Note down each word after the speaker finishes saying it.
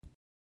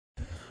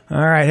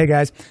All right. Hey,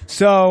 guys.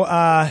 So,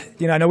 I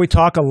know we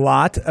talk a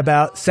lot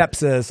about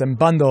sepsis and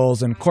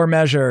bundles and core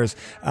measures,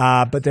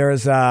 but there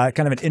was kind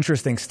of an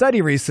interesting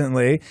study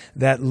recently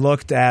that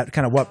looked at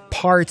kind of what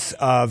parts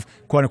of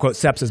quote-unquote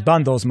sepsis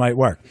bundles might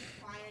work.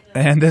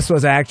 And this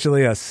was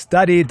actually a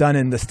study done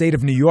in the state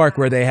of New York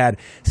where they had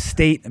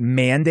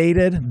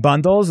state-mandated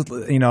bundles,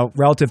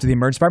 relative to the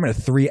emergency department,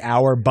 a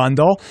 3-hour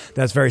bundle.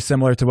 That's very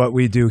similar to what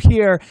we do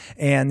here.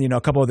 And,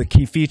 a couple of the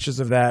key features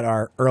of that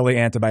are early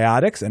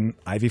antibiotics and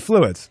IV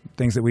fluids,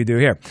 things that we do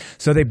here.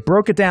 So they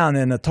broke it down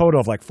in a total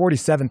of like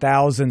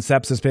 47,000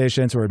 sepsis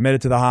patients who were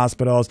admitted to the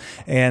hospitals,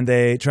 and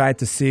they tried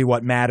to see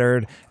what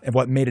mattered and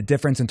what made a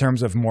difference in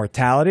terms of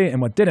mortality and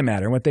what didn't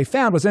matter. And what they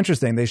found was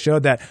interesting. They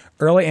showed that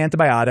early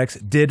antibiotics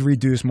did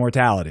reduce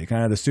mortality.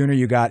 Kind of the sooner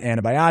you got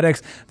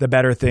antibiotics, the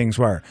better things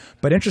were.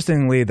 But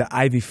interestingly, the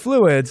IV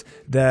fluids,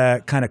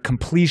 the kind of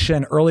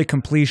early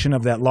completion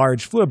of that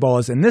large fluid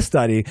bolus in this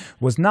study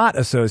was not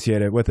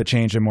associated with a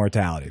change in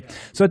mortality.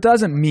 So it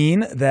doesn't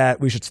mean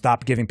that we should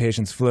stop giving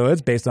patients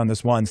fluids based on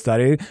this one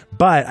study,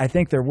 but I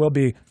think there will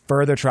be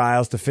further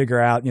trials to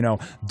figure out,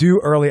 do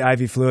early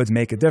IV fluids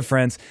make a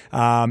difference?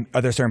 Are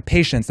there certain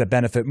patients that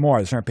benefit more? Are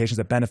there certain patients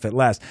that benefit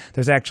less?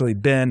 There's actually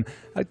been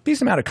a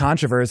decent amount of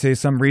controversy.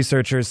 Some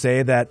researchers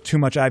say that too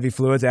much IV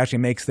fluids actually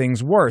makes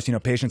things worse.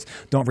 Patients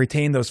don't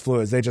retain those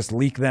fluids. They just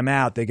leak them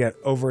out. They get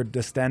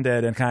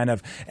over-distended and kind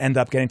of end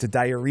up getting to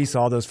diurese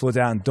all those fluids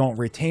out and don't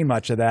retain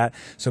much of that.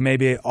 So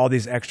maybe all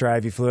these extra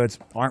IV fluids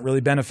aren't really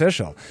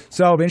beneficial.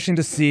 So it'll be interesting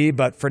to see,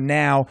 but for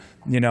now,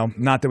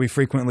 not that we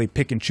frequently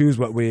pick and choose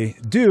what we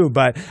do,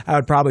 but I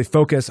would probably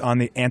focus on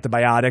the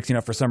antibiotics.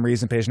 For some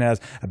reason, patient has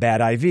a bad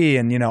IV,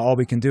 and all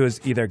we can do is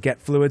either get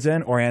fluids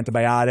in or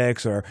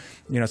antibiotics, or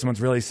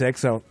someone's really sick.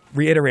 So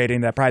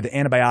reiterating that probably the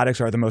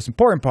antibiotics are the most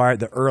important part,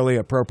 the early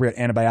appropriate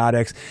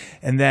antibiotics,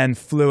 and then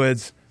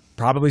fluids.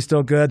 Probably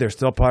still good. They're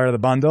still part of the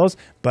bundles,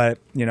 but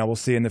we'll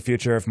see in the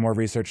future if more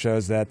research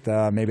shows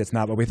that maybe it's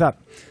not what we thought.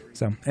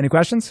 So, any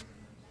questions?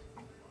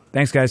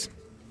 Thanks, guys.